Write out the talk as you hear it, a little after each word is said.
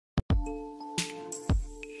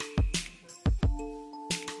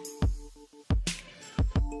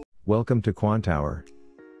Welcome to Quantower.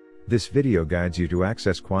 This video guides you to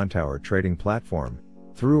access Quantower Trading Platform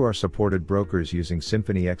through our supported brokers using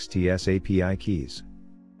Symphony XTS API keys.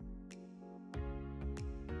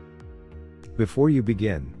 Before you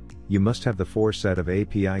begin, you must have the 4 set of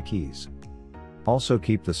API keys. Also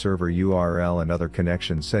keep the server URL and other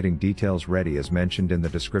connection setting details ready as mentioned in the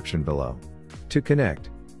description below. To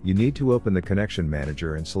connect, you need to open the Connection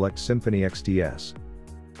Manager and select Symphony XTS.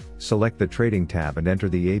 Select the Trading tab and enter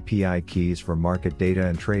the API keys for market data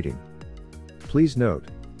and trading. Please note,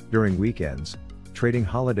 during weekends, trading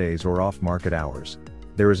holidays or off-market hours,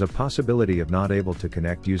 there is a possibility of not able to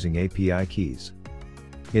connect using API keys.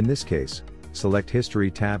 In this case, select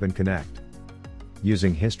History tab and connect.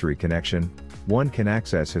 Using History Connection, one can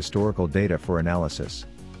access historical data for analysis.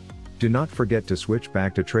 Do not forget to switch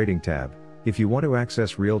back to Trading tab if you want to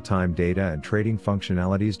access real-time data and trading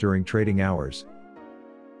functionalities during trading hours.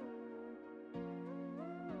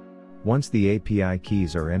 Once the API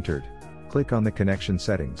keys are entered, click on the connection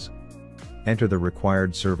settings. Enter the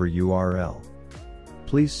required server URL.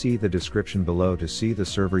 Please see the description below to see the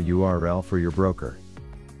server URL for your broker.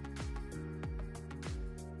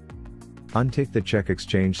 Untick the Check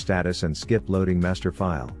Exchange Status and skip Loading Master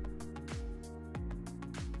File.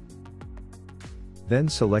 Then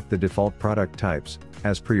select the default product types,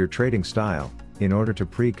 as per your trading style, in order to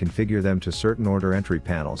pre-configure them to certain order entry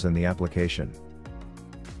panels in the application.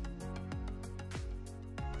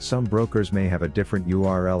 Some brokers may have a different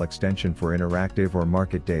URL extension for interactive or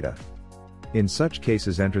market data. In such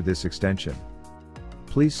cases, enter this extension.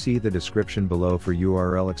 Please see the description below for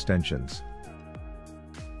URL extensions.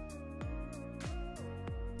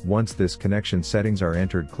 Once this connection settings are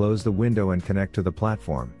entered, close the window and connect to the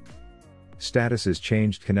platform. Status is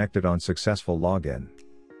changed connected on successful login.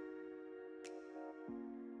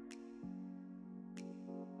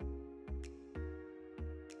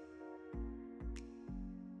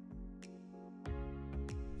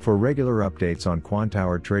 For regular updates on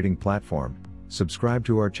Quantower Trading Platform, subscribe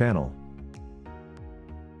to our channel.